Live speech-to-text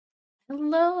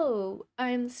Hello,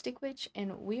 I'm Stickwitch,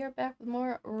 and we are back with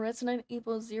more Resident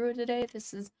Evil Zero today.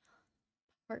 This is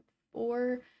part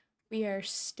 4. We are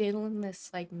still in this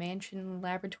like mansion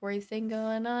laboratory thing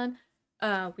going on.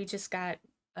 We just got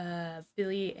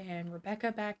Billy and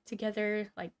Rebecca back together,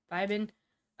 like vibing.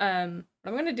 What I'm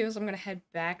gonna do is I'm gonna head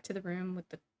back to the room with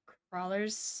the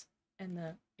crawlers and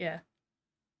the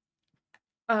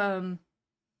um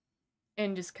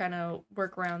and just kind of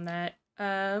work around that.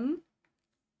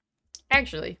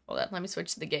 Actually, hold on, let me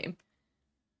switch to the game.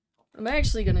 What I'm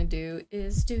actually gonna do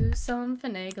is do some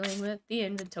finagling with the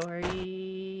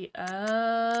inventory.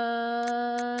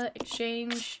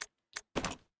 Exchange.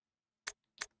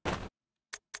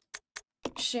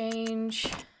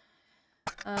 Exchange.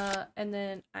 And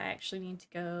then I actually need to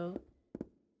go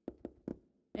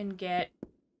and get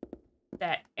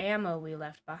that ammo we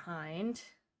left behind.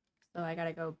 So I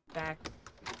gotta go back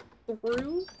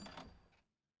through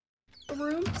the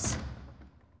rooms.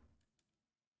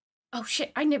 Oh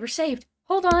shit, I never saved.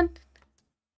 Hold on.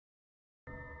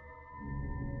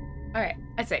 Alright,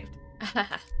 I saved.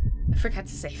 I forgot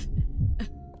to save.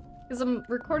 Because I'm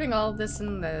recording all of this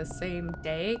in the same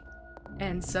day.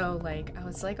 And so, like, I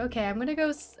was like, okay, I'm gonna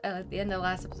go, at the end of the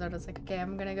last episode, I was like, okay,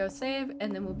 I'm gonna go save,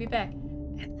 and then we'll be back.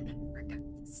 And then I forgot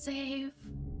to save.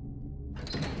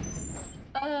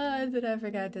 Then I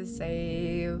forgot to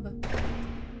save.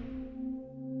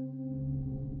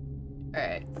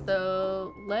 Alright,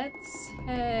 so let's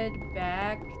head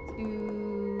back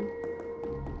to...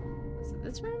 Was it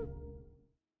this room?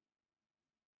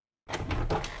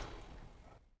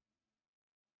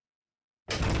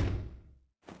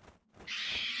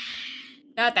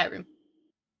 Not that room.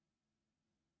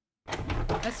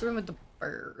 That's the room with the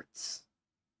birds.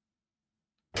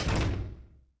 We're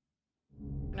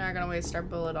not gonna waste our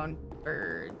bullet on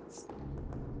birds.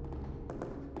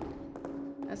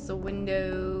 That's the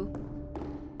window.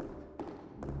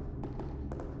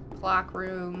 Clock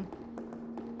room.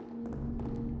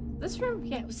 This room?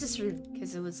 Yeah, it was this room.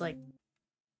 Because it was like...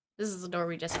 This is the door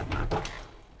we just unlocked.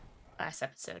 Last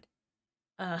episode.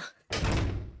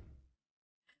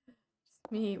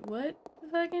 Me, what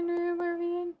fucking room are we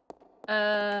in?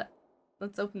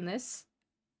 Let's open this.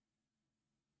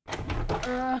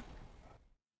 Ow!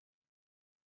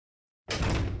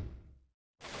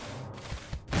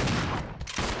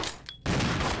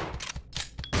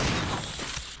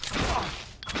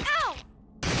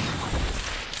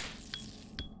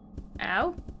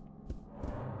 Ow?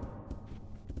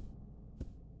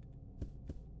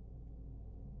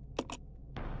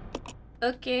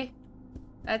 Okay.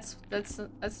 That's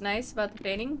nice about the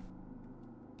painting.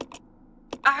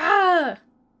 Ah!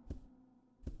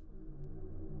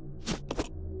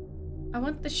 I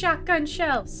want the shotgun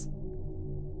shells.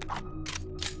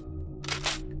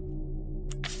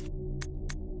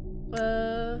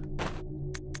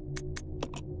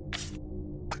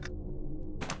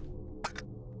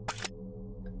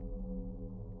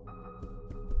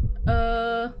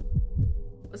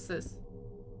 What's this?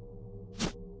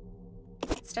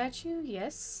 Statue?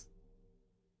 Yes.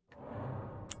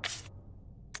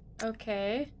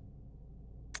 Okay.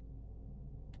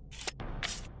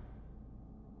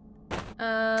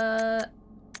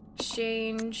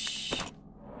 Exchange.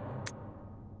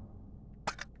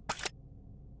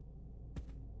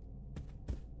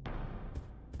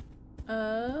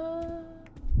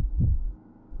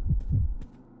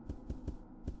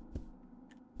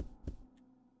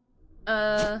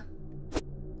 I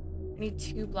need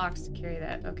 2 blocks to carry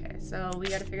that. Okay, so we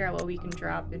gotta figure out what we can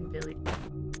drop in Billy.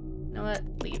 You know what?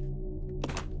 Leave.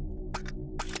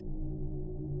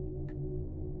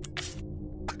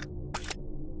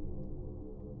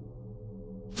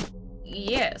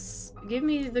 Yes. Give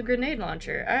me the grenade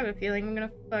launcher. I have a feeling I'm gonna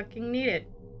fucking need it.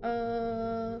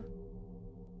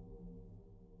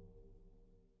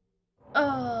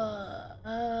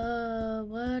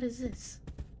 What is this?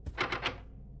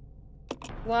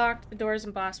 Locked. The door is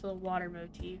embossed with a water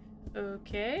motif.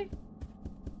 Okay.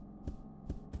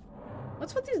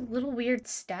 What's with these little weird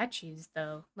statues,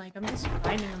 though? Like, I'm just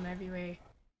finding them everywhere.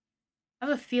 I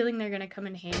have a feeling they're gonna come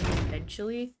in handy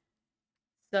eventually.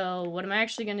 So, what I'm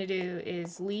actually gonna do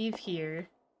is leave here.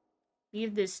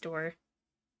 Leave this door.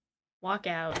 Walk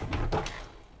out. I'm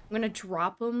gonna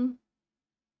drop them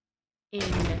in...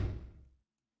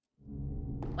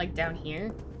 like, down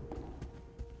here.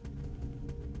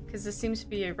 Because this seems to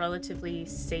be a relatively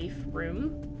safe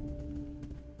room.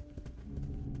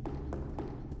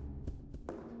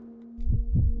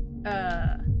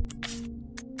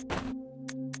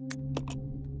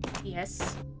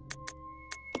 Yes.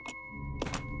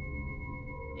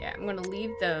 Yeah, I'm gonna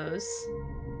leave those.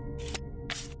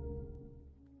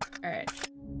 Alright.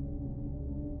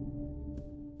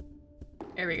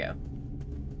 There we go.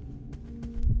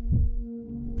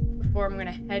 Before I'm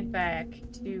gonna head back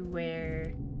to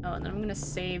where... Oh, and then I'm gonna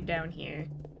save down here.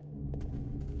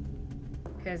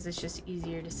 Because it's just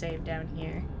easier to save down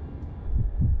here.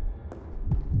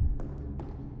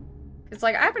 Because,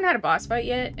 like, I haven't had a boss fight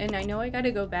yet, and I know I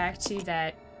gotta go back to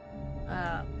that,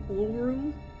 pool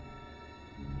room.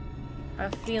 I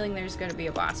have a feeling there's gonna be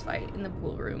a boss fight in the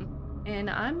pool room. And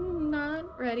I'm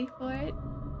not ready for it.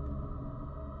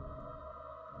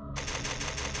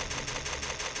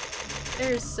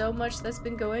 There's so much that's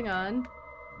been going on.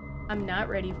 I'm not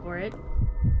ready for it.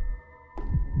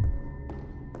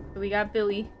 But we got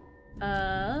Billy.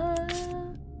 Yeah,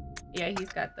 he's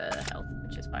got the health,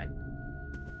 which is fine.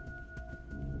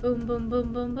 Boom, boom,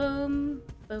 boom, boom, boom.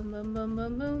 Boom, boom, boom,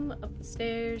 boom, boom. Up the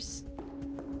stairs.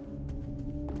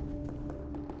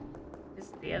 Is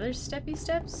it the other steppy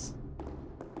steps?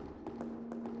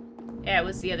 Yeah, it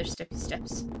was the other steppy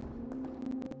steps.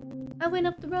 I went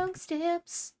up the wrong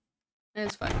steps.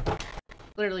 It's fine.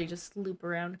 Literally just loop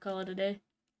around, call it a day.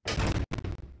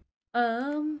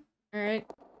 Alright.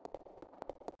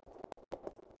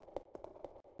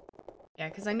 Yeah,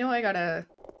 because I know I gotta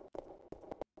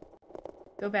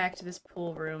go back to this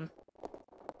pool room.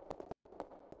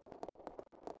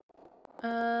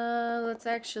 Let's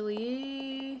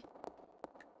actually...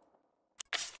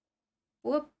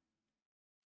 Whoop.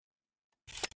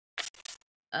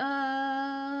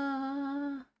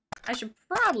 I should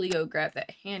probably go grab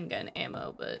that handgun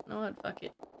ammo, but no what, fuck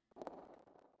it.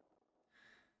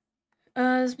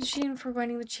 Is machine for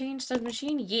winding the chain stud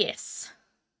machine? Yes.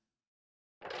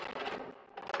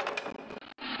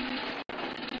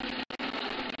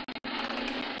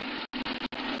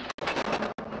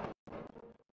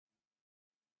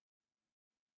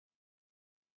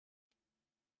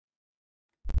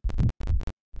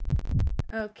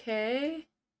 Okay.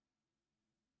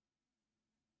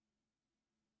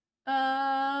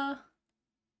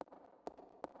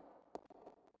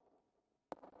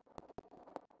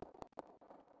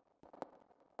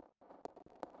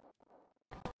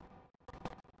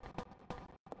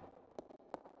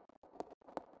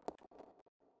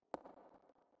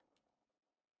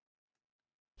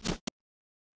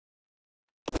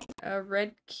 A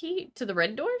red key to the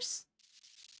red doors?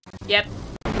 Yep.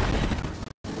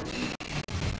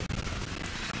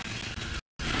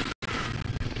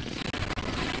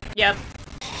 Yep.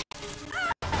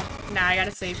 Nah, I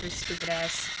gotta save her stupid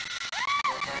ass.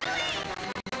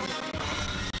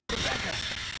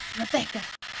 Rebecca!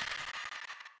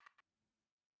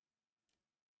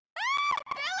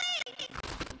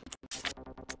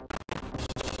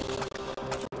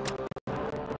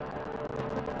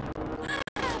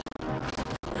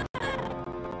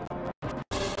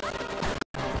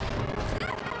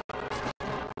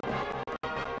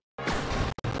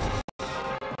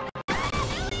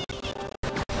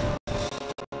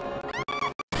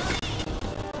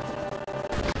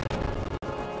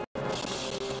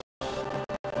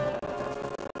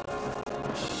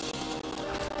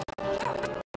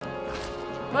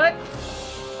 What?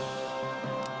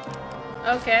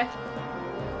 Okay.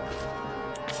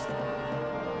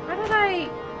 How did I...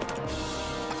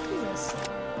 Jesus.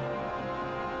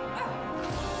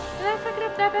 Did I fuck it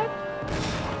up that bad?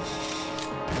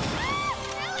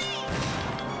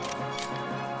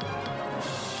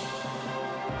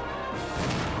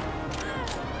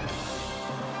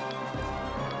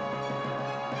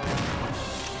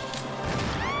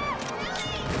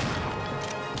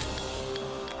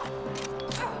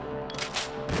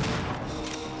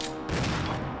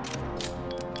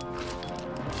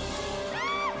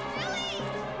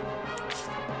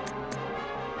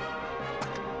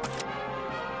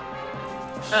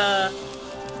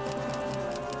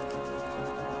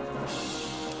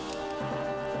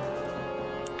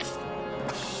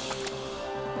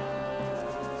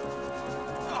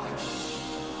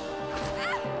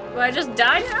 Do I just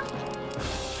die now?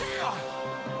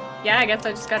 Yeah, I guess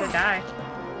I just gotta die.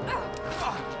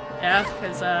 Yeah,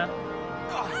 because, I'm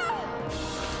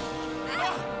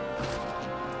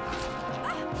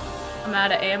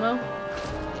out of ammo.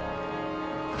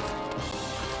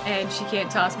 And she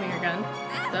can't toss me her gun.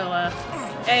 So,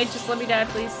 hey, just let me die,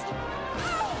 please.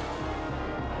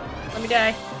 Let me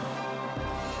die.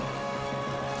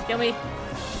 Kill me.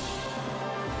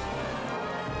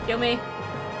 Kill me.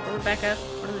 Or Rebecca.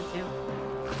 One of the two.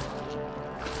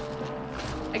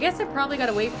 I guess I probably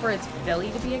gotta wait for its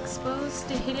belly to be exposed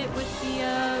to hit it with the,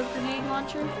 grenade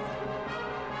launcher.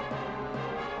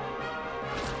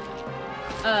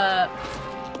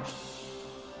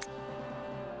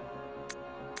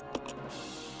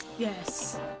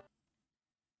 Yes.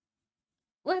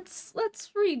 let's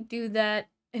redo that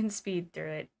and speed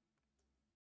through it.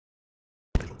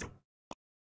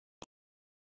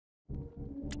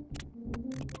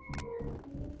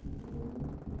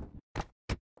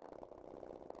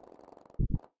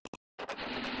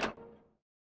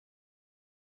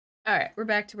 Alright, we're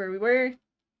back to where we were.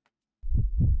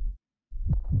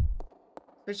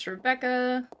 Switch to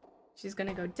Rebecca. She's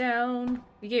gonna go down.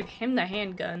 We gave him the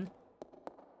handgun.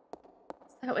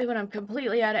 So that way when I'm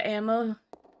completely out of ammo,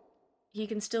 he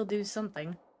can still do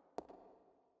something.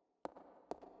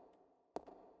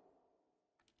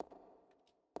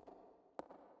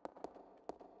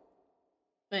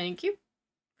 Thank you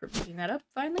for picking that up,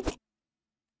 finally.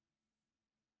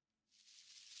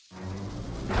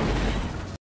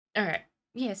 Alright.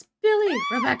 Yes, Billy!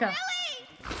 Rebecca!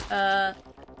 Billy! I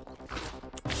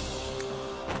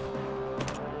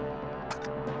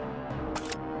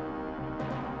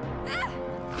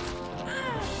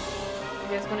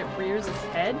guess when it rears its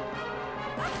head?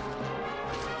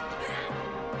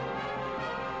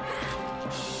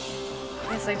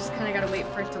 I guess I just kinda gotta wait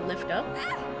for it to lift up.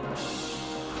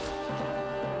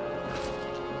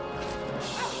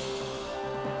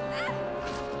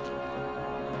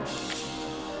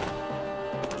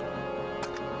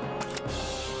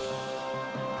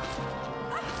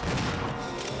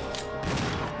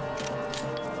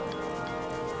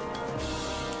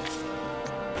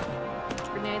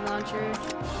 Grenade launcher.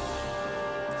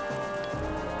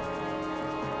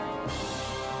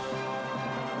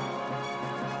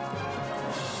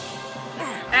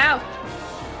 Ow!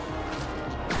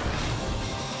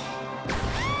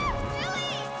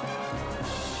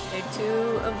 Okay, 2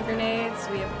 of the grenades.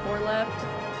 We have 4 left.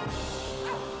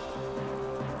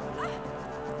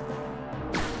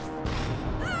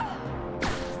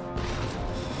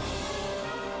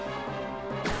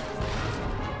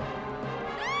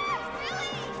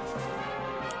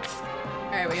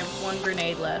 Alright, we have 1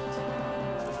 grenade left.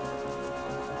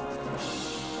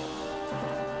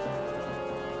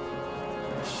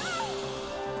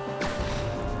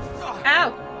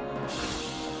 Ow!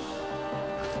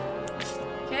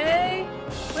 Okay,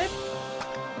 whip.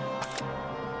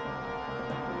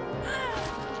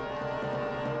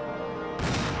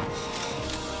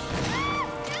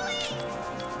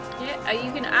 Yeah,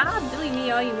 you can Billy me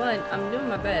all you want. I'm doing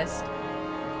my best.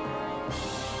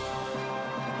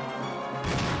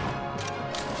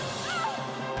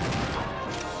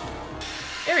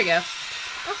 There we go.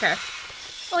 Okay.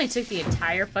 Only took the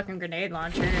entire fucking grenade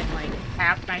launcher and like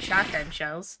half my shotgun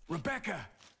shells. Rebecca!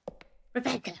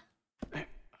 Rebecca.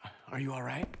 Are you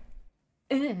alright?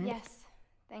 Yes,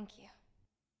 thank you.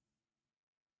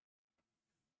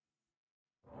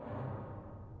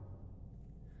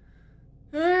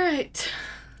 Alright.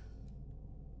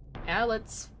 Now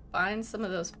let's find some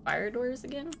of those fire doors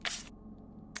again.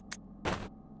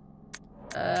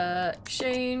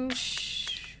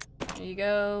 Exchange. There you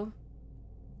go.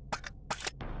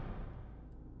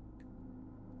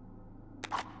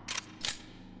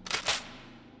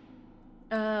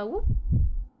 Whoop.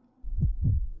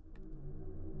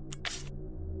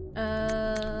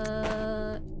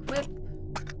 Equip.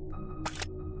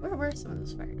 Where were some of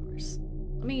those fire doors?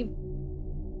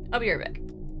 I'll be right back.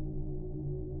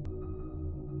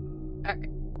 Alright.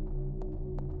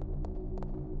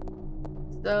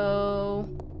 So...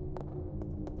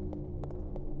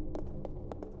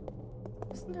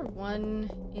 Isn't there one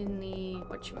in the,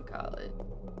 whatchamacallit,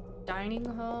 dining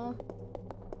hall?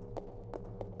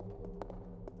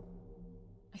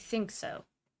 I think so.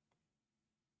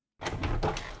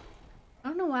 I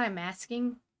don't know why I'm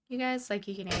asking you guys, like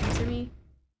you can answer me.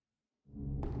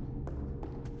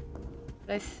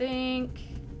 But I think...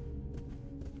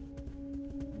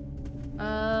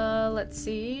 let's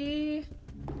see...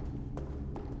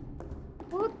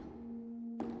 Whoop.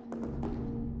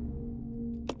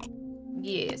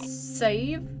 Yes,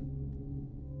 save.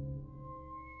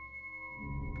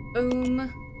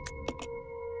 Boom.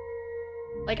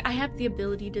 Like, I have the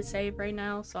ability to save right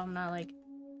now, so I'm not, like,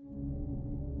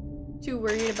 too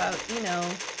worried about, you know,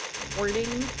 hoarding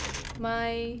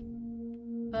my,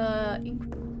 ink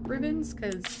ribbons,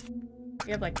 because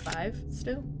we have, like, 5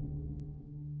 still.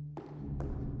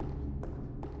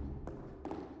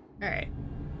 Alright.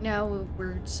 Now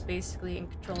we're just basically in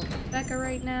control of Rebecca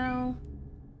right now.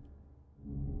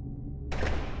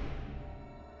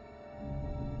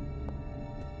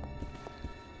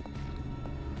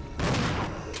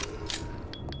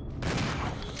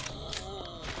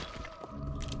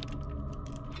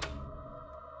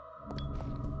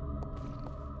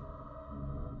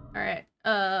 Alright,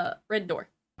 red door.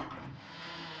 We're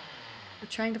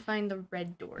trying to find the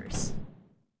red doors.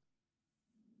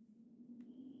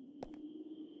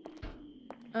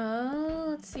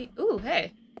 Let's see. Ooh,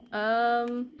 hey.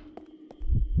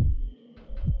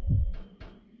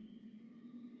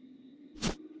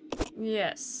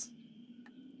 Yes.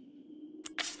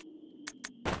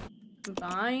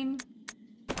 Combine.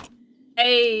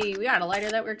 Hey, we got a lighter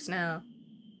that works now.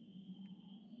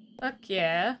 Fuck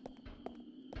yeah.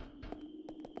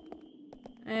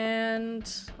 And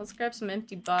let's grab some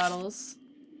empty bottles.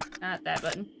 Not that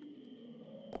button.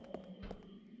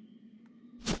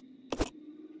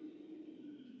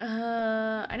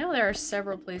 I know there are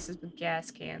several places with gas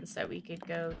cans that we could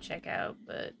go check out,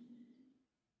 but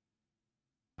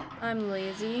I'm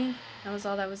lazy. That was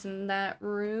all that was in that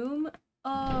room.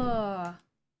 Oh.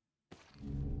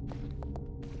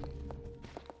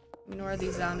 Ignore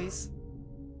these zombies.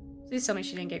 Please tell me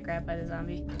she didn't get grabbed by the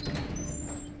zombie.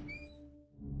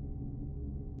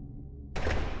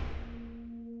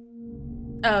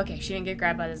 Oh, okay, she didn't get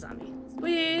grabbed by the zombie.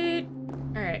 Sweet!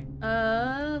 Alright,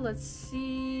 let's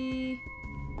see...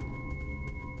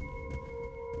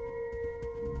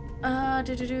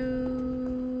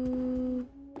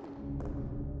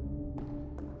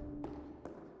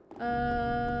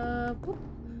 whoop.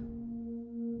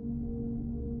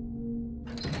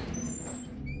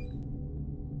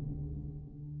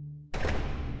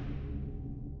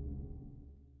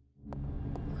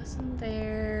 Wasn't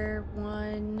there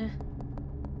one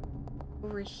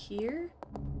over here?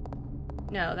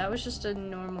 No, that was just a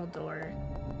normal door.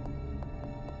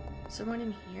 Is there one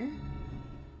in here?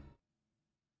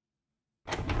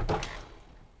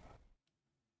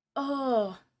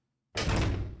 Oh!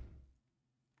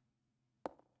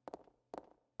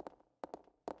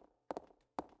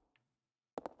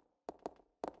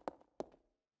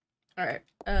 Alright,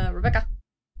 Rebecca.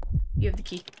 You have the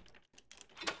key.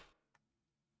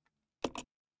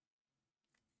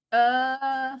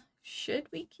 Should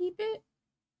we keep it?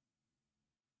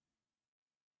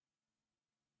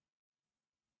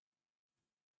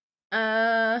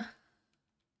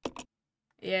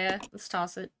 Yeah, let's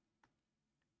toss it.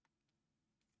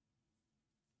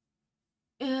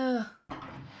 Ugh.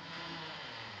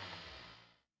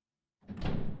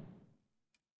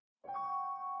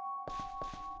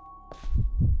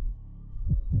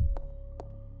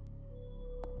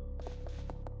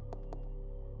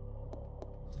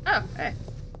 Oh, hey.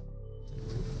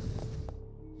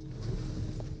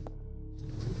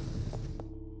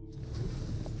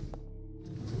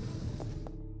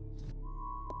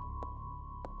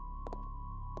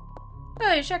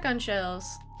 Hey, shotgun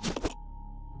shells.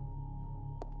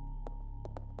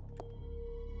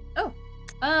 Oh.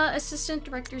 Assistant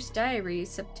Director's Diary,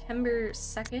 September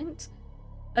 2nd.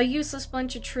 A useless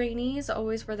bunch of trainees,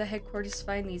 always where the headquarters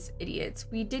find these idiots.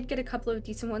 We did get a couple of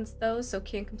decent ones though, so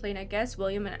can't complain I guess.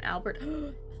 William and Albert.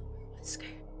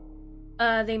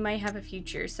 They might have a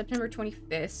future. September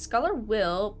 25th. Scholar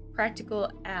Will,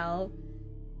 Practical Al.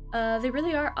 They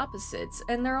really are opposites,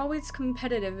 and they're always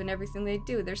competitive in everything they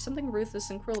do. There's something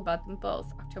ruthless and cruel about them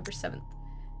both. October 7th.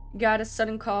 Got a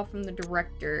sudden call from the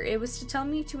director. It was to tell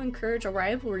me to encourage a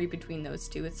rivalry between those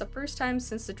two. It's the first time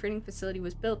since the training facility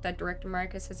was built that Director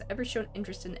Marcus has ever shown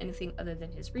interest in anything other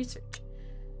than his research.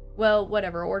 Well,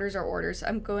 whatever. Orders are orders.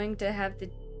 I'm going to have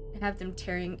them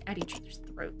tearing at each other's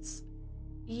throats.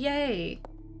 Yay!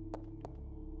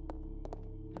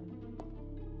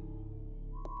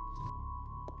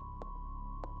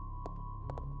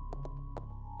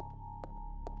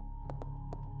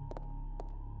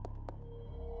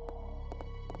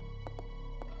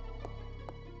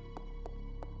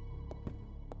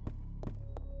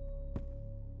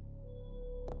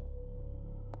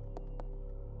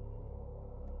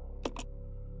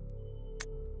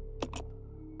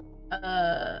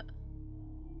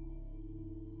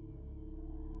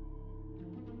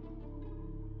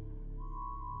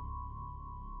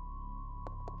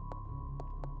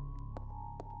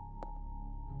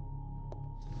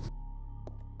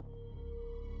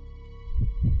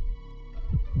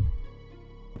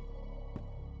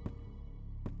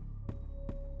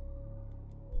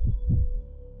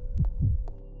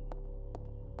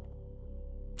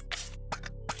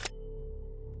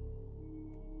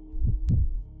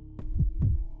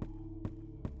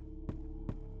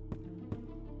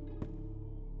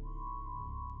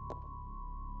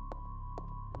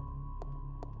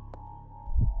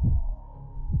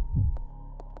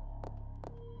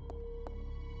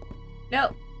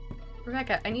 No!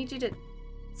 Rebecca, I need you to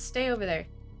stay over there.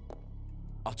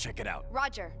 I'll check it out.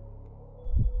 Roger.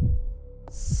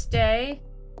 Stay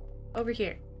over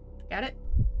here. Got it?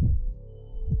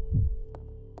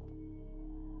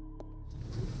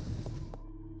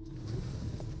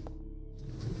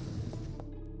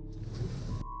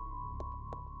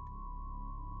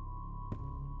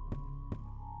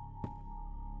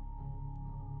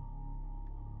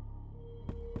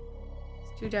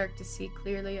 Too dark to see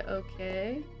clearly.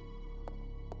 Okay.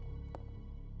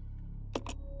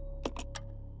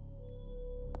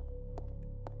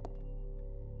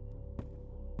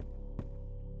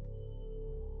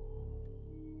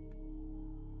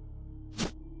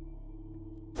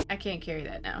 I can't carry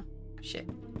that now. Shit.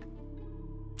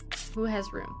 Who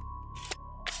has room?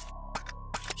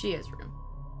 She has room.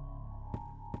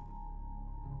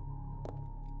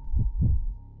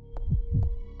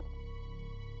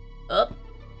 Up.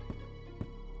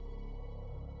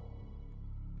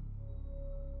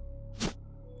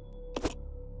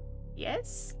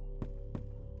 Yes?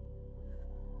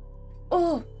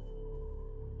 Oh!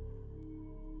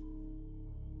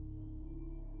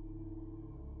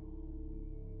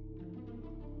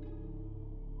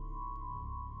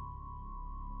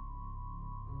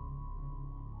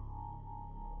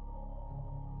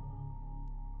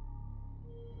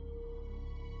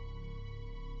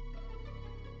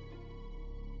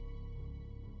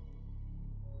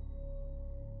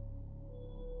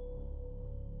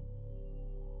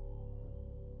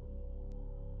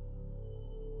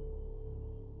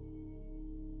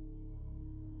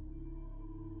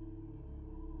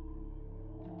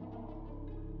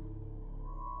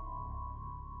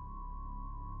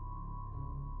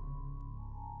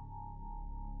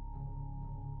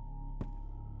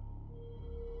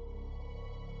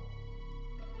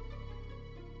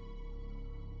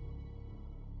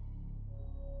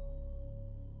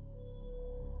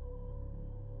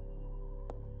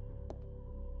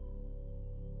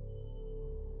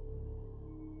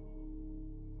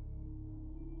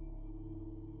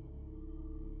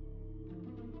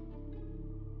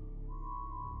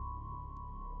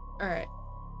 Alright.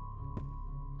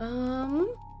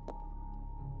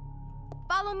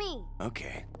 Follow me.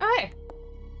 Okay. Alright.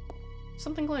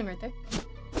 Something glowing right there.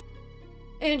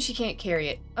 And she can't carry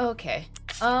it. Okay.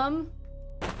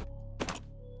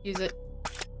 Use it.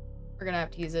 We're gonna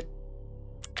have to use it.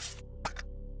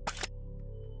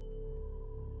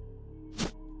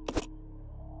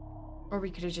 Or we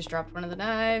could have just dropped one of the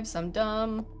knives. I'm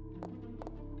dumb.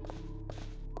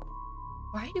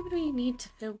 Why do we need to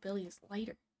fill Billy's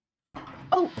lighter?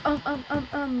 Oh,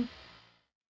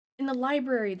 in the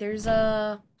library, there's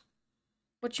a,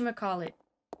 whatchamacallit?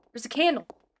 There's a candle.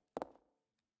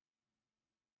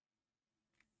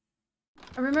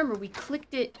 I remember we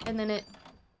clicked it and then it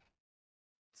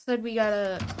said we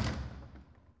gotta,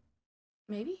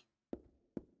 maybe?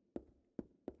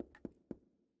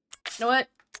 You know what?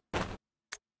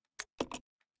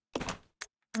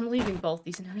 I'm leaving both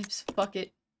these knives. Fuck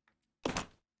it.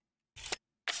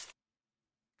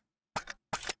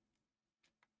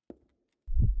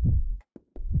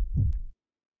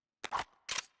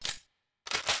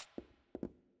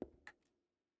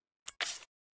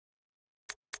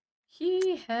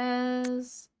 He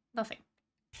has nothing.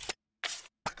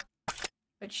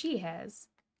 But she has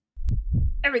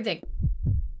everything.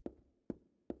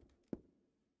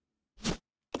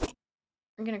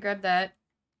 I'm gonna grab that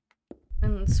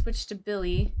and switch to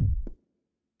Billy.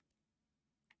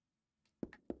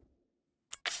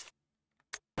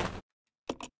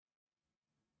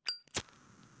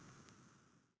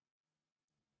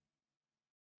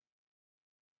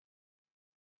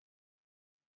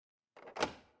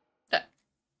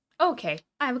 Okay,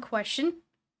 I have a question.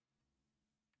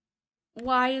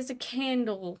 Why is a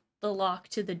candle the lock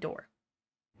to the door?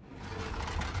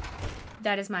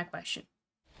 That is my question.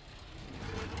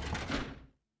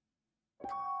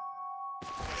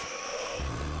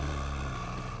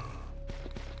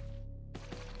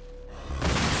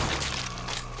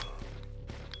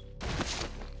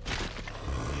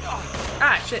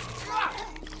 Ah, shit.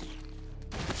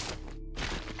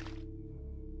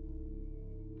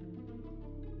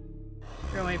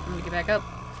 We're gonna wait for him to get back up.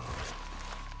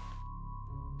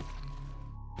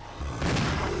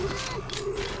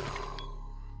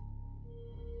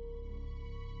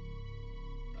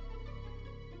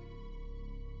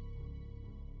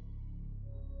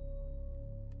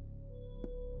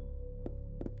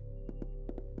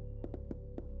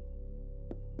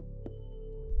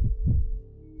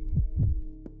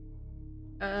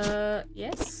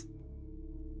 Yes?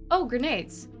 Oh,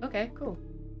 grenades. Okay, cool.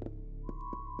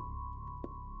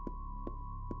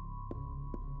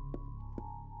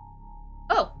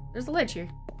 Oh, there's a ledge here.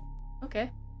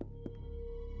 Okay.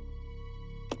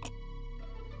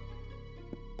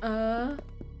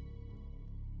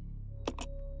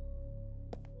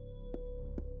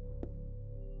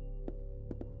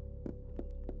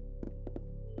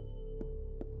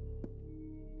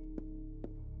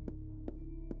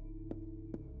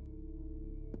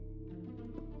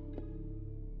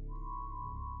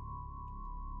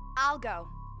 I'll go.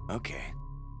 Okay.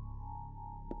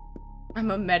 I'm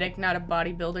a medic, not a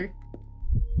bodybuilder.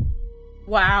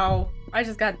 Wow. I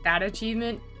just got that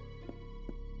achievement.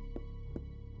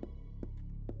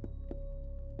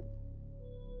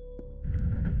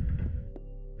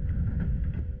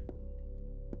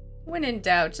 When in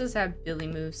doubt, just have Billy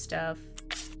move stuff.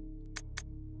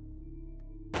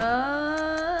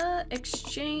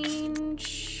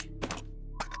 Exchange.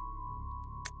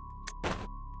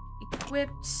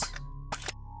 Equipped.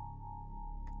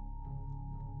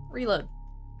 Reload.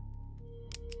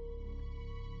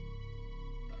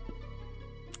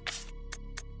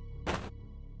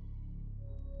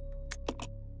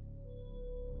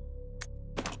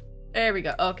 There we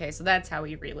go. Okay, so that's how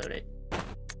we reload it.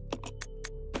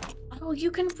 Oh,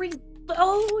 you can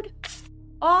reload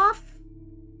off?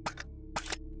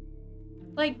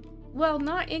 Like, well,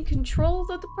 not in control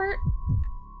of the part?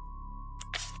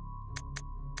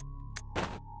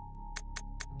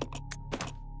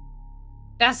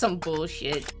 That's some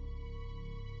bullshit.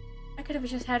 I could have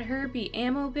just had her be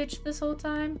ammo bitch this whole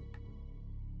time.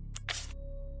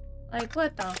 Like,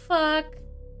 what the fuck?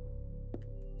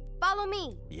 Follow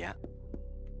me. Yeah.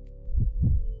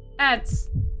 That's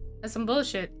some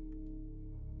bullshit.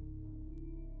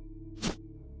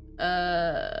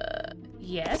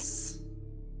 Yes.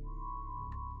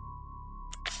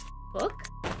 Book?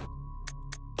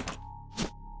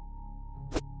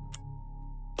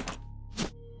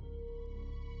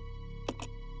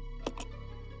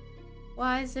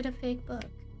 Why is it a fake book?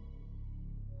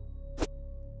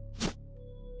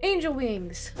 Angel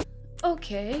wings.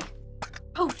 Okay.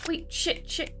 Oh, wait,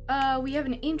 shit. We have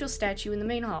an angel statue in the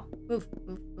main hall. Move.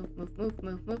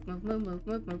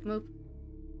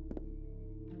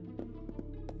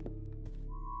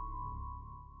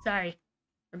 Sorry,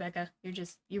 Rebecca.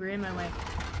 You were in my way.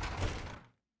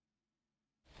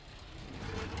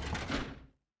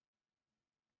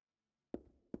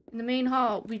 In the main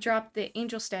hall, we dropped the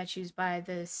angel statues by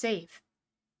the safe.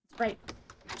 That's right.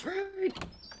 That's right.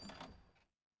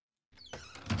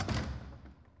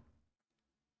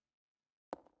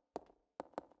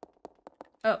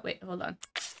 Oh, wait, hold on.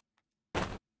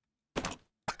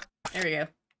 There we go.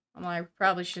 Well, I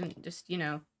probably shouldn't just, you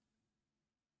know.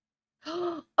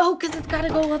 Oh, because it's got to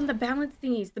go on the balance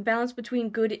thingies. The balance between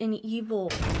good and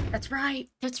evil. That's right.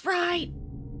 That's right.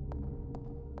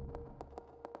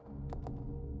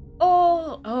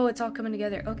 Oh, it's all coming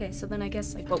together. Okay, so then I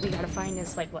guess, like, what we gotta find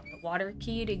is, like, what, the water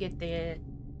key to get the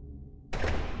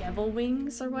devil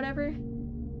wings or whatever?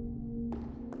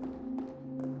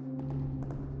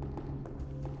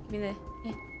 Give me the...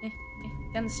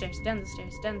 Down the stairs.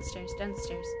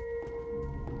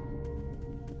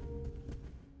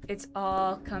 It's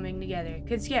all coming together.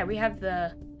 Because, yeah, we have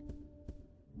the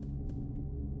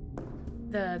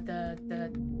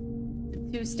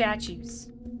two statues.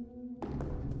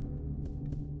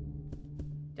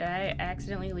 Did I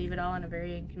accidentally leave it all in a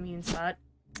very inconvenient spot?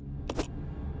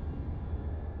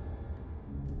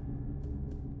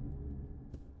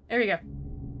 There we go.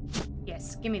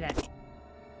 Yes, give me that.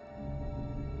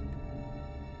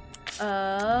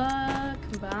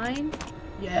 Combine?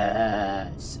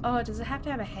 Yes! Oh, does it have to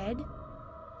have a head?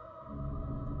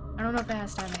 I don't know if it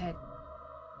has to have a head.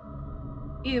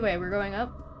 Either way, we're going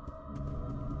up.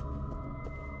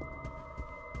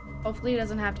 Hopefully it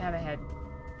doesn't have to have a head.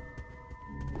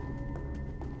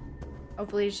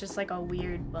 Hopefully it's just like a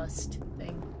weird bust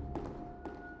thing.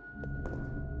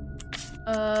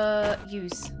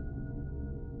 Use.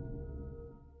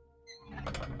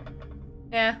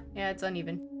 Yeah, it's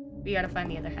uneven. We gotta find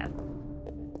the other half.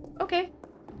 Okay.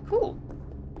 Cool.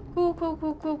 Cool.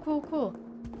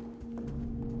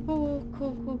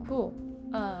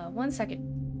 1 second.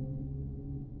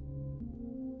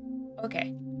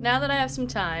 Okay. Now that I have some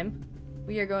time,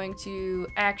 we are going to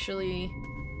actually...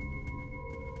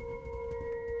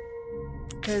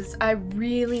 Because I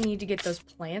really need to get those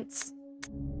plants.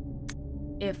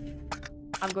 If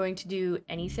I'm going to do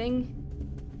anything,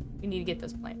 we need to get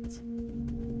those plants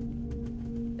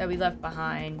that we left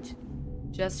behind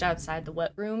just outside the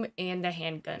wet room and the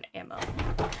handgun ammo.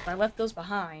 So I left those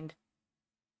behind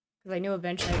because I knew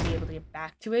eventually I'd be able to get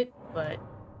back to it, but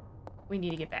we need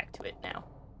to get back to it now.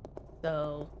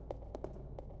 So,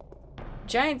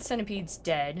 giant centipede's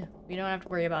dead. We don't have to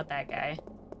worry about that guy.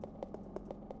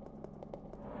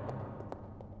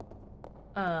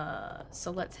 So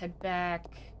let's head back.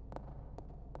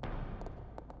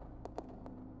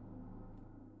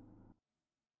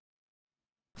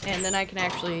 And then I can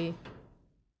actually,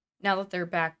 now that they're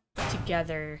back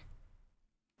together.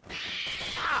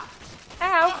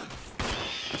 Ow!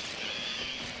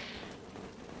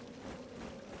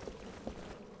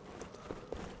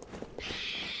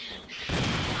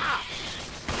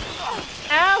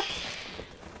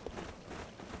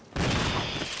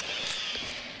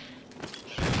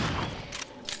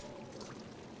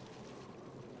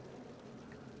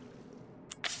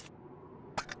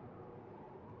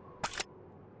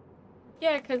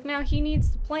 because now he needs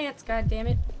the plants, god damn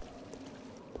it.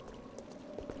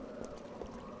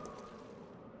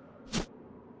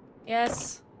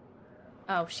 Yes.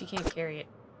 Oh, she can't carry it.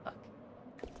 Fuck.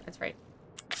 That's right.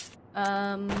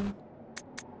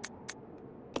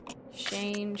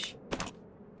 Exchange.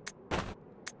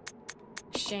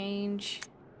 Exchange.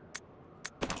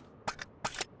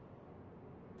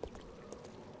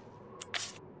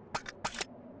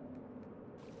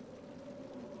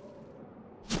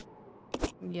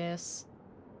 Yes.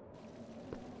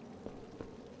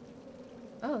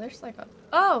 Oh, there's like a...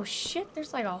 Oh, shit,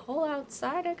 there's like a hole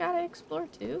outside I gotta explore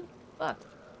too? Fuck.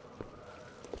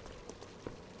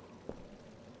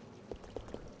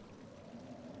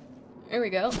 There we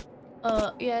go.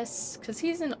 Yes, because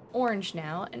he's in orange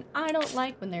now, and I don't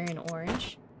like when they're in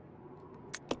orange.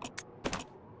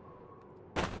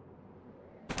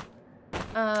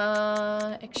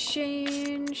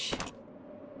 Exchange.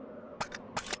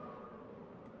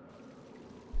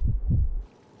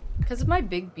 Because if my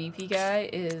big beefy guy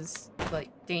is, like,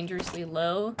 dangerously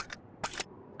low,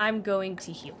 I'm going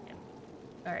to heal him.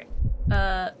 Alright.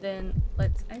 Then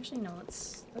let's... Actually, no,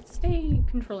 let's stay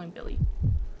controlling Billy.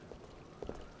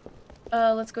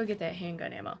 Let's go get that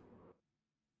handgun ammo.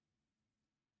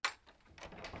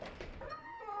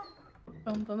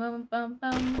 Bum bum bum bum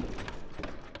bum.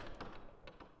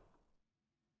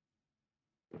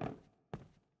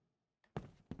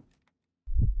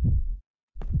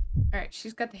 Alright,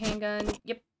 she's got the handgun.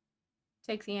 Yep.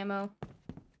 Take the ammo.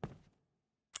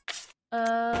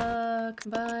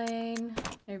 Combine.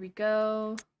 There we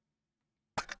go.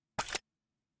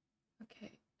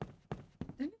 Okay.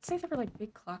 Didn't it say there were like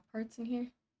big clock parts in here?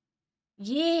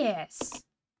 Yes!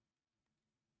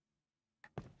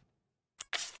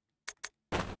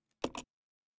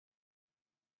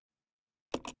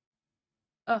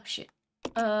 Oh shit.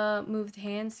 Move the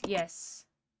hands? Yes.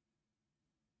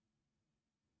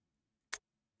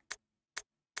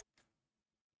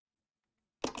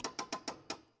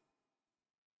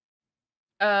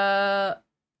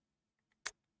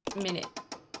 Minute.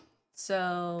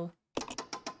 So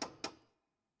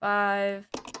 5.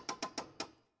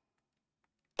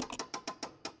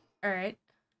 Alright.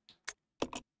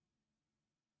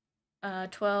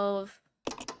 12,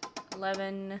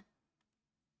 11,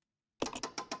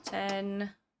 10,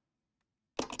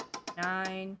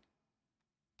 9,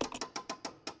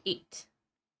 8.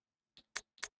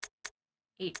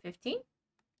 8:15.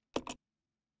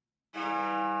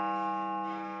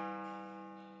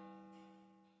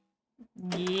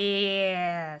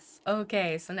 Yes.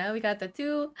 Okay, so now we got the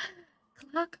 2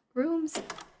 clock rooms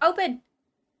open.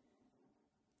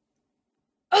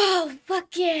 Oh,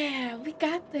 fuck yeah. We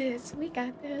got this. We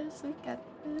got this. We got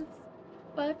this.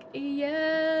 Fuck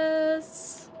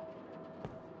yes.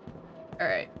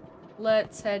 Alright.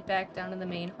 Let's head back down to the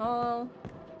main hall.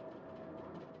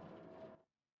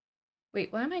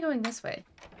 Wait, why am I going this way?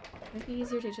 Would it be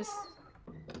easier to just...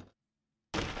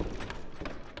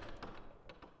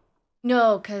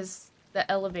 No, because the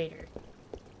elevator.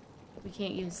 We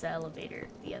can't use the elevator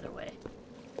the other way.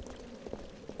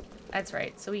 That's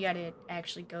right, so we gotta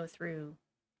actually go through,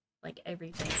 like,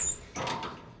 everything.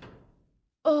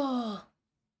 Oh!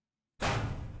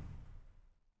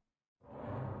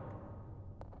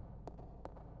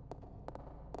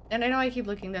 And I know I keep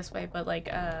looking this way, but,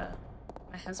 like,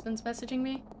 my husband's messaging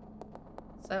me.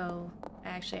 So, I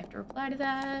actually have to reply to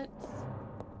that.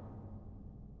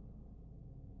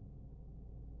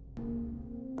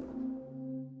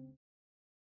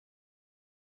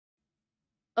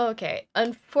 Okay,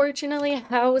 unfortunately,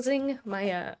 housing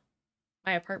my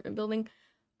my apartment building,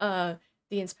 the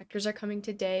inspectors are coming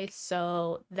today,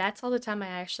 so that's all the time I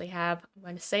actually have. I'm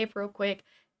going to save real quick,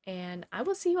 and I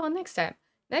will see you all next time.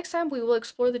 Next time, we will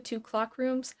explore the 2 clock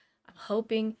rooms. I'm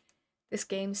hoping this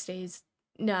game stays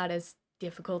not as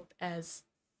difficult as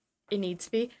it needs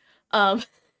to be, but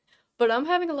I'm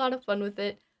having a lot of fun with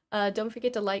it. Don't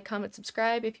forget to like, comment,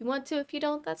 subscribe if you want to. If you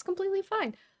don't, that's completely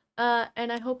fine.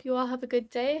 And I hope you all have a good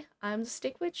day. I'm the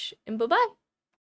Stick Witch, and bye-bye!